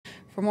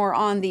For more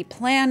on the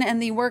plan and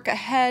the work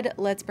ahead,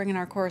 let's bring in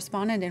our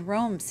correspondent in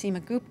Rome,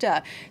 Seema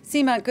Gupta.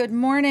 Seema, good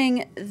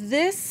morning.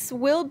 This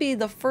will be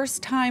the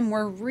first time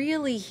we're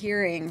really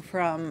hearing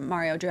from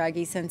Mario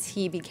Draghi since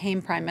he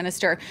became Prime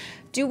Minister.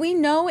 Do we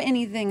know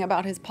anything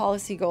about his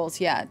policy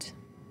goals yet?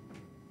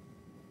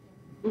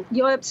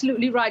 You're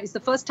absolutely right. It's the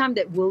first time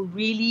that we'll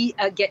really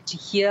get to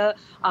hear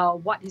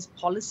what his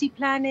policy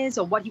plan is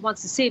or what he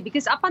wants to say,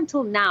 because up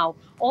until now,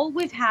 all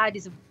we've had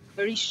is a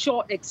very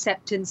short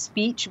acceptance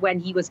speech when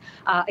he was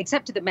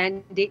accepted the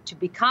mandate to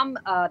become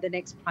the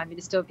next Prime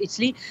Minister of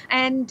Italy.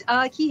 And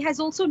he has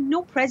also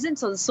no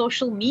presence on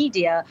social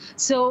media.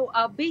 So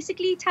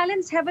basically,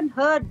 Italians haven't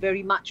heard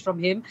very much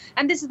from him.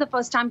 And this is the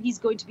first time he's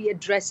going to be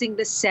addressing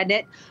the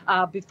Senate.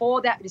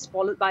 Before that, it is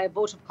followed by a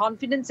vote of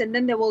confidence. And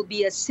then there will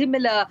be a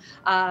similar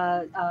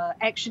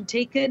action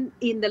taken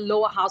in the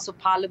lower house of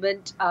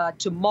parliament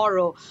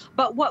tomorrow.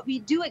 But what we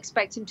do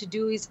expect him to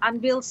do is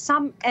unveil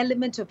some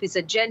element of his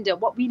agenda.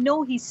 What we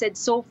know he said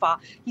so far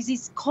is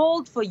he's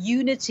called for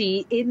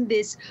unity in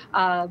this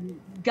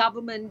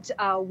government,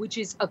 which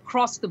is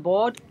across the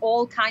board,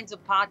 all kinds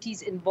of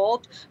parties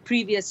involved,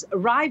 previous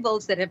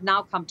rivals that have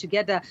now come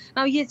together.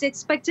 Now, he is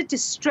expected to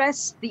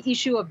stress the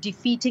issue of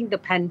defeating the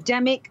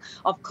pandemic.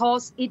 Of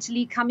course,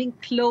 Italy coming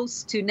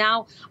close to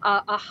now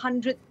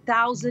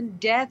 100,000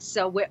 deaths.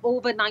 We're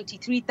over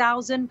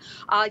 93,000.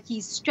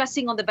 He's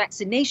stressing on the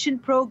vaccination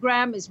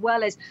program as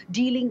well as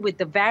dealing with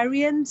the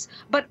variants,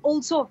 but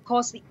also, of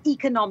course, the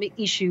economic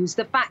issues.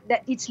 The fact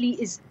that Italy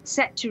is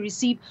set to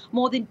receive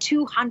more than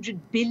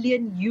 200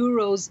 billion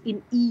euros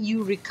in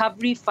EU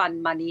recovery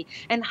fund money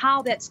and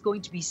how that's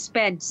going to be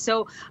spent.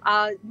 So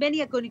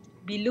many are going to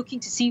be looking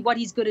to see what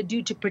he's going to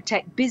do to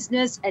protect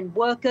business and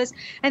workers,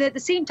 and at the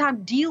same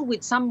time deal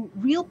with some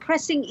real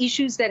pressing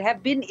issues that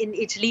have been in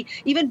Italy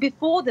even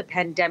before the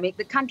pandemic.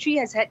 The country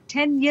has had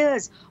 10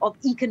 years of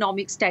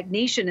economic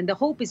stagnation, and the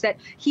hope is that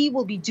he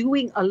will be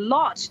doing a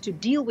lot to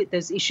deal with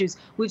those issues.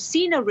 We've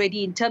seen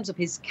already in terms of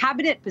his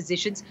cabinet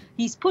positions,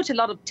 he's put a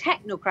lot of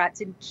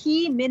technocrats in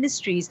key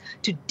ministries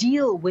to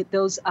deal with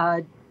those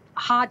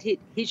hard-hit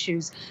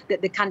issues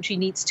that the country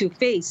needs to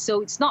face.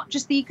 So it's not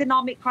just the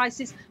economic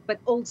crisis, but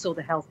also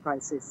the health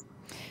crisis.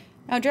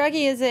 Now,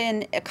 Draghi is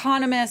an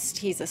economist.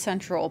 He's a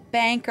central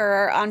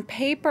banker. On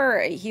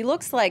paper, he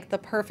looks like the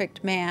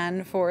perfect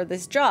man for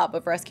this job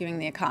of rescuing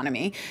the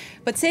economy.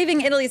 But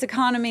saving Italy's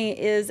economy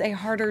is a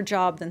harder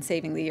job than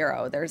saving the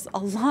euro. There's a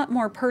lot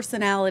more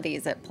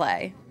personalities at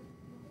play.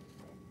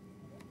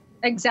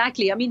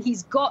 Exactly. I mean,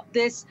 he's got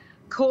this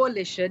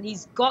coalition.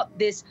 He's got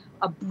this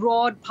a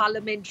broad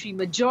parliamentary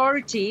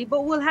majority,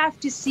 but we'll have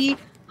to see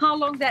how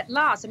long that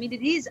lasts. I mean,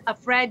 it is a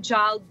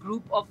fragile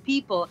group of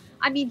people.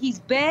 I mean, he's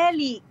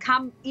barely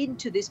come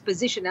into this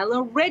position, and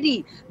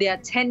already there are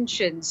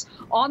tensions.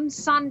 On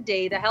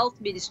Sunday, the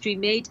health ministry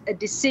made a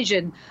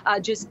decision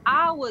just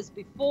hours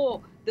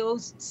before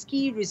those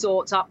ski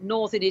resorts up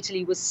north in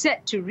Italy were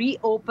set to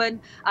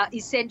reopen.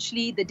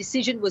 Essentially, the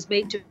decision was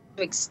made to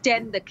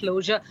extend the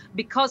closure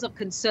because of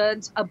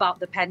concerns about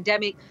the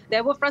pandemic.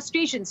 There were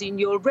frustrations, and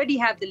you already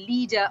have the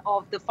leader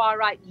of the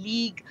far-right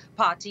League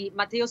Party,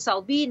 Matteo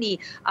Salvini,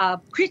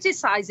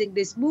 criticizing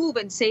this move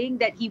and saying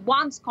that he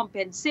wants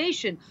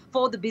compensation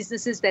for the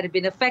businesses that have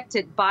been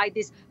affected by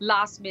this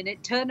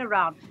last-minute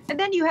turnaround. And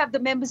then you have the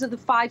members of the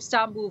Five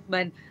Star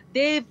Movement.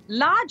 They've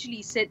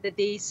largely said that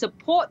they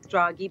support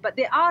Draghi, but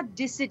there are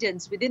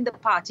dissidents within the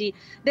party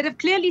that have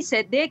clearly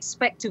said they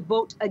expect to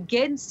vote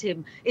against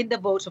him in the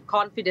vote of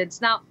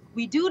confidence. Now,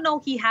 we do know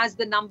he has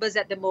the numbers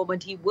at the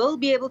moment. He will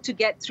be able to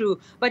get through,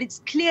 but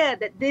it's clear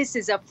that this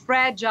is a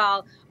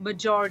fragile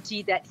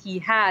majority that he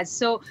has.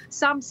 So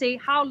some say,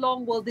 how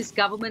long will this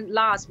government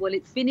last? Will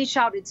it finish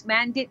out its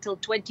mandate till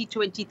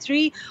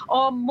 2023?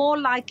 Or more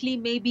likely,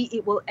 maybe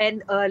it will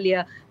end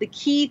earlier. The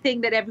key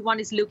thing that everyone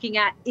is looking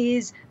at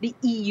is the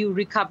EU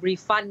recovery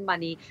fund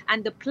money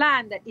and the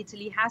plan that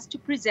Italy has to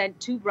present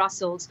to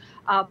Brussels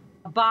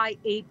by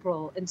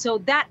April. And so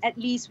that at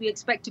least we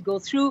expect to go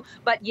through.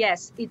 But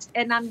yes, it's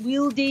an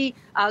unwieldy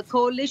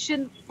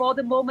coalition for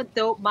the moment,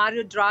 though.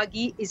 Mario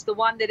Draghi is the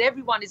one that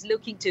everyone is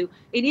looking to.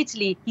 In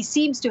Italy, he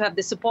seems to have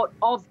the support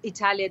of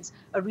Italians.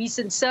 A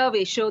recent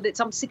survey showed that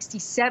some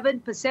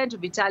 67%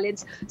 of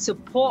Italians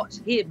support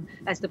him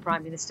as the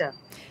Prime Minister.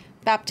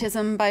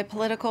 Baptism by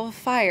political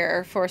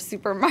fire for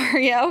Super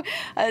Mario.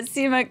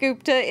 Seema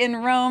Gupta in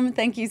Rome,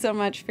 thank you so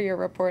much for your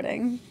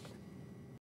reporting.